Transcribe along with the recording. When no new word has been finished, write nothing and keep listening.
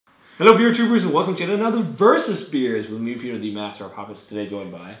Hello, beer troopers, and welcome to another Versus Beers with me, Peter, the Master of Hobbits. Today,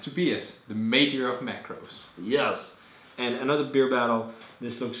 joined by Tobias, the Major of Macros. Yes, and another beer battle.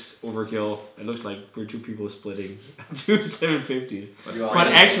 This looks overkill. It looks like we're two people splitting two 750s, but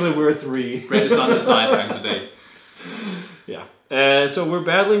actually we're three. Brett is on the sideline today. Yeah, so we're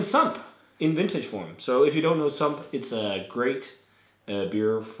battling Sump in vintage form. So if you don't know Sump, it's a great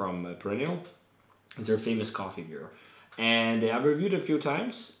beer from Perennial. It's their famous coffee beer. And I've reviewed it a few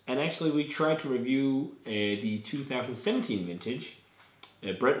times, and actually we tried to review the 2017 vintage,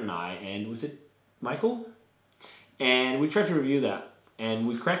 Brett and I, and was it Michael? And we tried to review that, and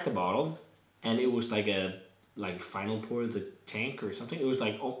we cracked the bottle, and it was like a final pour of the tank or something. It was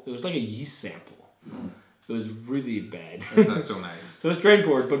like a yeast sample. Mm. It was really bad. That's not so nice. So it's drain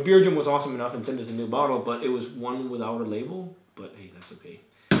poured, but Beer Jim was awesome enough and sent us a new bottle, but it was one without a label. But hey, that's okay.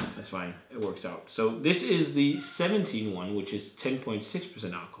 That's fine. It works out. So this is the 17 one, which is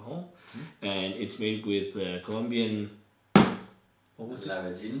 10.6% alcohol, and it's made with Colombian. What was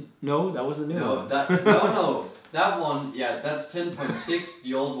it? No, that was the new one. No. That one, yeah, that's 10.6,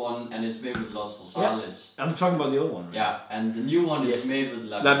 the old one, and it's made with Los Rosales. Yeah, I'm talking about the old one. Right? Yeah, and the new one is made with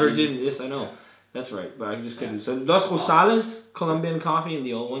La Virgin. Yes, I know. Yeah. That's right, but I just couldn't. Yeah. So Los Rosales, Colombian coffee, and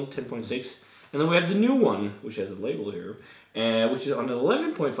the old one, 10.6. And then we have the new one, which has a label here, which is on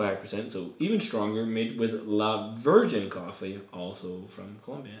 11.5%, so even stronger, made with La Virgin coffee, also from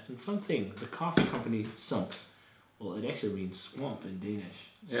Colombia. And fun thing, the coffee company Sump, well, it actually means swamp in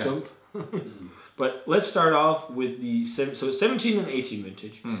Danish. Yeah. Sump. But let's start off with the 17 and 18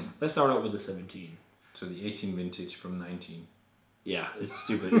 vintage. Let's start out with the 17. So the 18 vintage from 19. Yeah, it's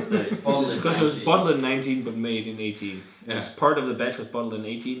stupid. It's because it was bottled in 19 but made in 18. Yeah. It's part of the batch was bottled in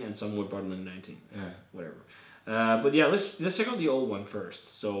 18 and some were bottled in 19. Yeah. Whatever. But yeah, let's check out the old one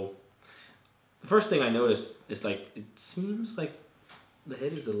first. So the first thing I noticed is it seems like the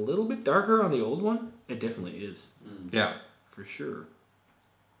head is a little bit darker on the old one. It definitely is. Yeah, for sure.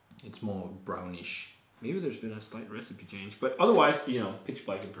 It's more brownish. Maybe there's been a slight recipe change, but otherwise, pitch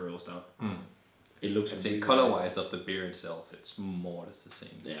black Imperial Stout. It looks. I'd say color-wise of the beer itself, it's more or less the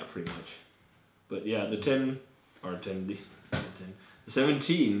same. Yeah, pretty much. But yeah, the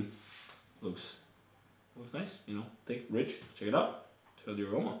 17 looks nice. Thick, rich. Check it out. Check out the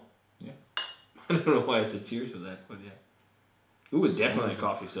aroma. Yeah. I don't know why I said cheers for that, but yeah. Ooh, definitely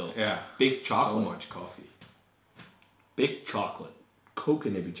coffee still. Yeah. Big chocolate. So much coffee. Big chocolate.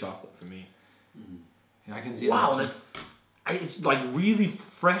 Coconutty chocolate for me. Yeah, I can see. Wow, it's like really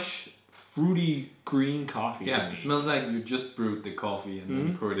fresh, fruity green coffee. Yeah, it smells like you just brewed the coffee and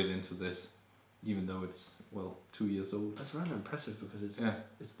then poured it into this, even though it's 2 years old. That's rather impressive because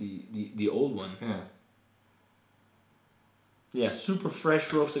it's the old one. Yeah. Yeah, super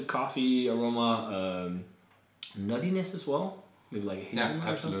fresh roasted coffee aroma, nuttiness as well. Maybe like a hazelnut. Yeah,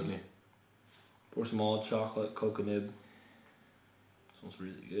 absolutely. Pour some all chocolate, coconut. Smells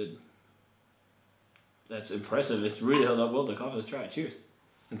really good. That's impressive. It's really held up well to coffee. Let's try it. Cheers.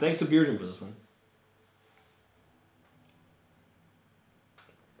 And thanks to Beer Jim for this one.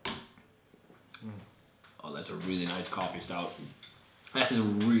 Oh, that's a really nice coffee stout. That is a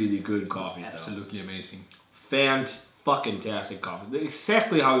really good coffee stout. Absolutely amazing. Fan-fucking-tastic coffee.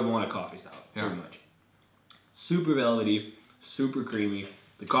 Exactly how we want a coffee stout, pretty much. Super velvety, super creamy.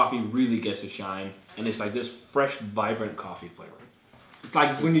 The coffee really gets to shine. And it's like this fresh, vibrant coffee flavor. It's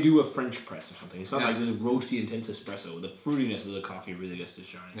like when you do a French press or something. It's not like this roasty, intense espresso. The fruitiness of the coffee really gets to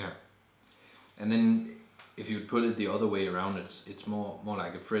shine. Yeah. And then if you put it the other way around, it's more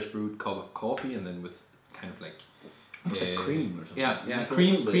like a fresh brewed cup of coffee, and then with kind of like cream or something. Yeah,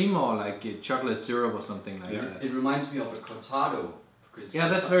 cream or like chocolate syrup or something like that. It reminds me of a cortado.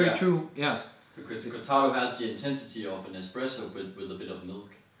 That's very true. Yeah. Because the cortado has the intensity of an espresso with a bit of milk.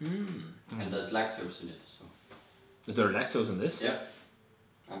 And there's lactose in it. So. Is there lactose in this? Yeah.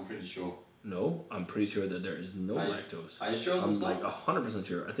 I'm pretty sure. No, I'm pretty sure that there is no lactose. Are you sure? I'm like 100%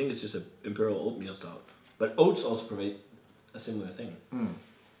 sure. I think it's just an Imperial oatmeal stout. But oats also provide a similar thing.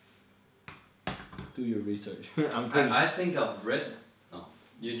 Do your research. I think I've read. No,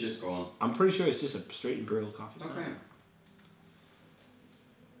 you just go on. I'm pretty sure it's just a straight Imperial coffee stout. Okay.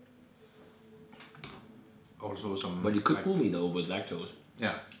 Also some. But you could fool me though with lactose.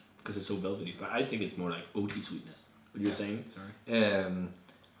 Yeah. Because it's so velvety. But I think it's more like oaty sweetness. What you're saying? Sorry.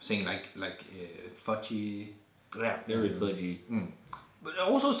 Saying like fudgy. Yeah, very fudgy. But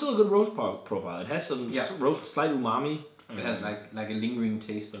also still a good roast profile. It has some roast, slight umami. It has like a lingering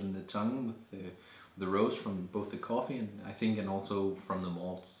taste on the tongue with the roast from both the coffee and also from the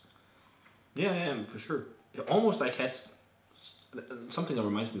malts. Yeah, for sure. It almost like has something that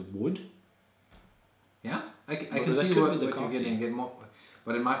reminds me of wood. Yeah, I can see what you're getting.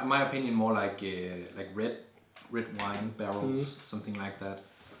 But in my opinion, more like red wine barrels, something like that.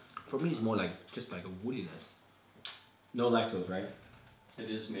 For me, it's more like just like a woodiness. No lactose, right? It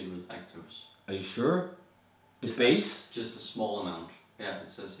is made with lactose. Are you sure? The It base? has just a small amount. Yeah,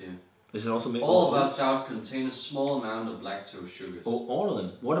 it says here. Is it also made All of with our oats? stouts contain a small amount of lactose sugars. Oh, all of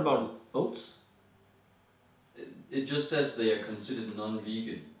them. What about oats? It just says they are considered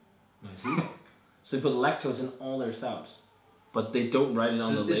non-vegan. I see. So they put lactose in all their stouts, but they don't write it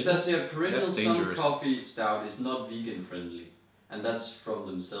on the label. It says here Perennial That's Sump dangerous. coffee stout is not vegan friendly, and that's from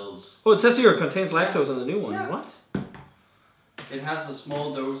themselves. Oh, it says here it contains lactose on the new one. Yeah. What? It has a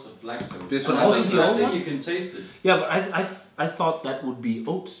small dose of lactose. This And one I also think, the I old think one? you can taste it. Yeah, but I thought that would be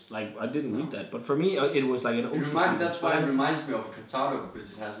oats. Like I didn't read that, but for me it was like an oats. That's why it reminds me of a Cortado,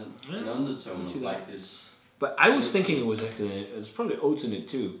 because it has an undertone see of that. like this. But I was thinking it was actually it's probably oats in it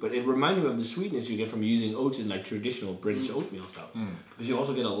too. But it reminded me of the sweetness you get from using oats in like traditional British oatmeal stouts, because you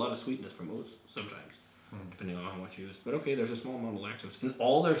also get a lot of sweetness from oats sometimes, depending on how much you use. But okay, there's a small amount of lactose in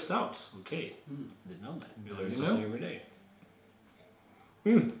all their stouts. Okay, didn't know that. You learn something every day.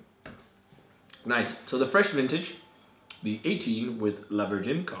 Nice. So the fresh vintage, the 18 with La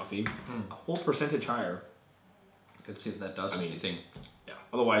Virgin coffee, a whole percentage higher. Let's see if that does anything. Yeah.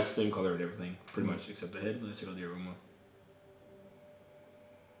 Otherwise, same color and everything, pretty much, except the head. Let's check out the aroma.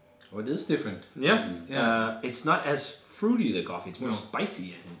 Oh, it is different. Yeah. Yeah. It's not as fruity, the coffee. It's more No.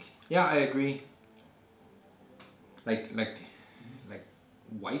 spicy, I think. Yeah, I agree. Like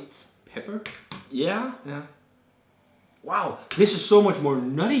white pepper. Yeah. Yeah. Wow. This is so much more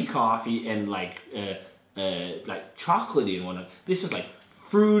nutty coffee and like chocolatey and whatnot. This is like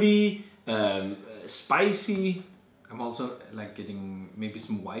fruity, spicy. I'm also like getting maybe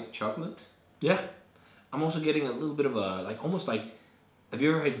some white chocolate. Yeah. I'm also getting a little bit of a like almost like. Have you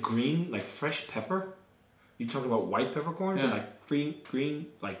ever had green like fresh pepper? You talked about white peppercorn, but like green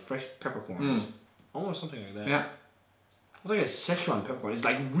like fresh peppercorns. Almost something like that. Yeah. It's like a Szechuan peppercorn. It's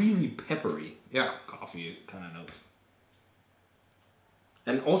like really peppery. Yeah. Coffee kind of notes.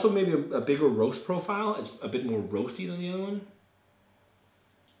 And also maybe a bigger roast profile. It's a bit more roasty than the other one.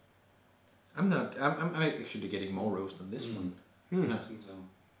 I'm actually getting more roast than this one. I think so.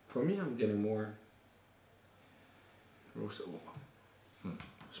 For me, I'm getting more roast.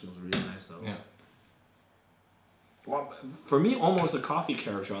 Smells really nice though. Yeah. Well, for me, almost the coffee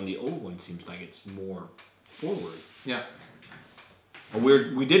character on the old one seems like it's more forward. Yeah.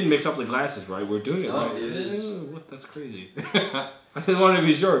 We didn't mix up the glasses, right? We're doing it No, right. it is. Oh, what? That's crazy. I didn't want to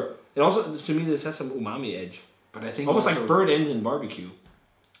be sure. It also, to me, this has some umami edge. But I think Almost also, like burnt ends in barbecue.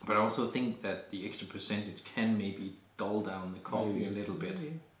 But I also think that the extra percentage can maybe dull down the coffee a little bit.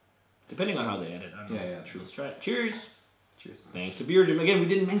 Depending on how they edit. I don't know. Yeah, yeah, true. Let's try it. Cheers. Cheers. Thanks to Beer Gym. Again, we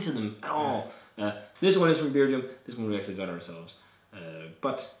didn't mention them at all. This one is from Beer Gym. This one we actually got ourselves.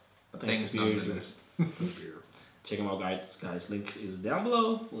 But thanks to Beer Gym nonetheless. for the beer. Check them out, guys. Link is down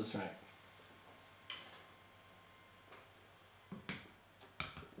below. Let's try it.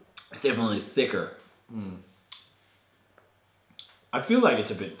 It's definitely thicker. I feel like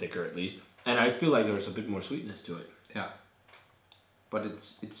it's a bit thicker at least, and I feel like there's a bit more sweetness to it. Yeah. But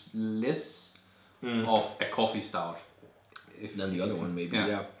it's less of a coffee stout. Than the other one, maybe.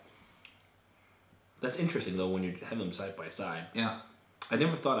 Yeah. That's interesting though when you have them side by side. Yeah. I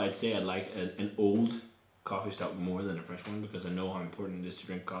never thought I'd say I'd like an old coffee stout more than a fresh one because I know how important it is to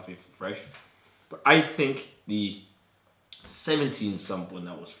drink coffee fresh. But I think the 17 Sump when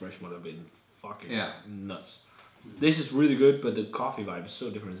that was fresh would have been fucking nuts. This is really good, but the coffee vibe is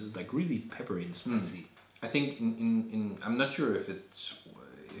so different. It's like really peppery and spicy. I think in I'm not sure if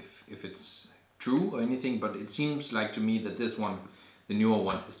it's true or anything, but it seems like to me that this one, the newer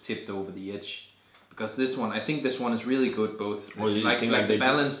one, has tipped over the edge. Because this one, I think this one is really good, both like the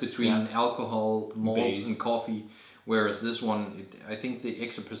balance between alcohol, malt, and coffee. Whereas this one, I think the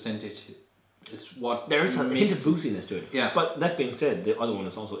extra percentage is what there is a hint of booziness to it. Yeah. But that being said, the other one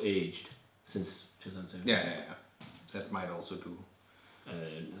is also aged since 2007. Yeah. That might also do.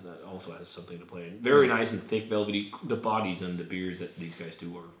 That also has something to play in. Very nice and thick, velvety. The bodies and the beers that these guys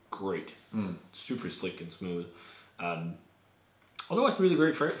do are great. Super slick and smooth. Otherwise, really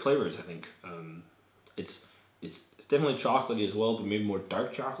great flavors, I think. It's definitely chocolatey as well, but maybe more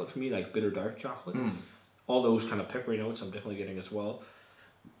dark chocolate for me, like bitter dark chocolate. All those kind of peppery notes I'm definitely getting as well.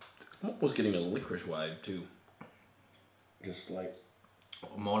 I'm almost getting a licorice vibe too. Just like...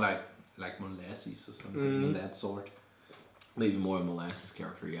 More like molasses or something in that sort. Maybe more a molasses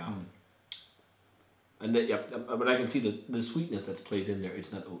character, yeah. And but I can see the sweetness that plays in there.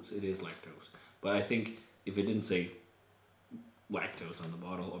 It's not oats, it is lactose. But I think if it didn't say lactose on the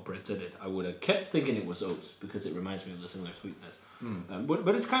bottle or Brett said it, I would have kept thinking it was oats because it reminds me of the similar sweetness.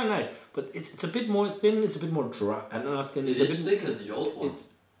 But it's kind of nice. But it's a bit more thin. It's a bit more dry. I don't know if thin is a bit thicker the old one.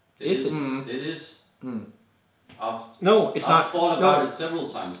 It is. No, it's not. I've thought about it several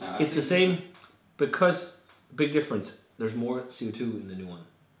times now. It's the same because big difference. There's more CO2 in the new one.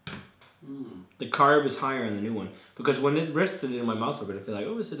 The carb is higher in the new one because when it rested in my mouth a bit, I feel like,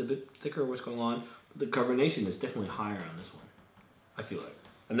 oh, is it a bit thicker? What's going on? But the carbonation is definitely higher on this one. I feel like,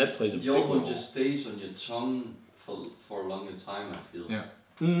 and that plays a big role. The old one just stays on your tongue for a longer time. I feel. Yeah.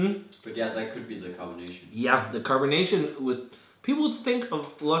 But yeah, that could be the carbonation. Yeah, the carbonation with people think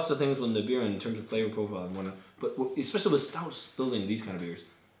of lots of things when the beer in terms of flavor profile and whatnot, but especially with stouts building these kind of beers,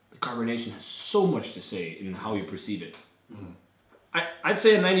 the carbonation has so much to say in how you perceive it. I'd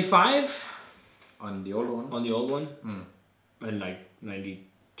say a 95 on the old one. On the old one, and like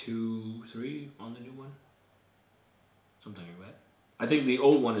 92.3 on the new one, something like that. I think the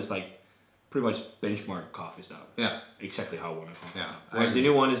old one is like pretty much benchmark coffee stout. Yeah, exactly how I want to coffee stout. Whereas the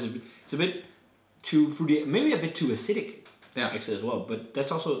new one is it's a bit too fruity, maybe a bit too acidic. Yeah, actually as well. But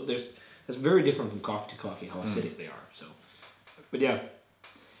that's also that's very different from coffee to coffee how acidic they are. So, but yeah,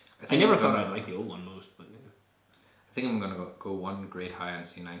 I never thought I'd like the old one most, but. I think I'm gonna go one grade higher and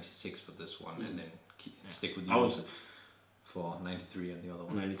say 96 for this one, and then stick with you for 93 and the other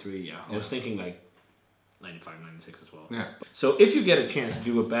one. 93, yeah. I was thinking like 95, 96 as well. Yeah. So if you get a chance to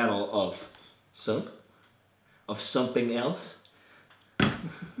do a battle of Sump, of something else, I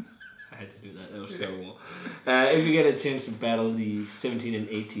had to do that. That was terrible. If you get a chance to battle the 17 and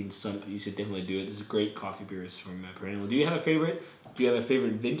 18 Sump, you should definitely do it. This is great coffee beers from Perennial. Do you have a favorite? Do you have a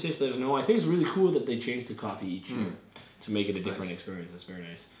favorite vintage? Let us know. I think it's really cool that they change the coffee each year to make it a different experience. That's very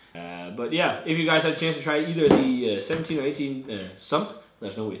nice. But yeah, if you guys had a chance to try either the 17 or 18 Sump,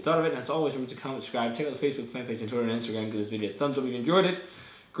 let us know what you thought of it. And as always, remember to comment, subscribe, check out the Facebook fan page and Twitter and Instagram. Give this video a thumbs up if you enjoyed it.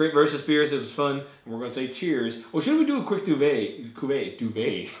 Great versus beers. This was fun. And we're going to say cheers. Or should we do a quick duvet? A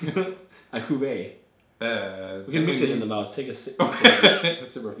cuvee. We can mix it in the mouth. Take a sip. A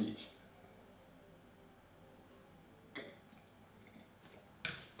sip of each.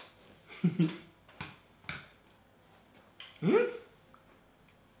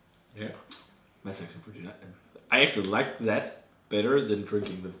 Yeah, that's actually pretty nice. I actually like that better than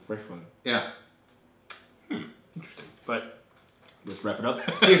drinking the fresh one. Yeah. Interesting. But let's wrap it up.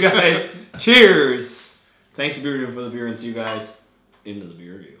 See you guys. Cheers. Thanks to Brewery for the beer, and see you guys into the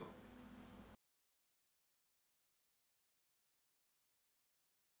beer review.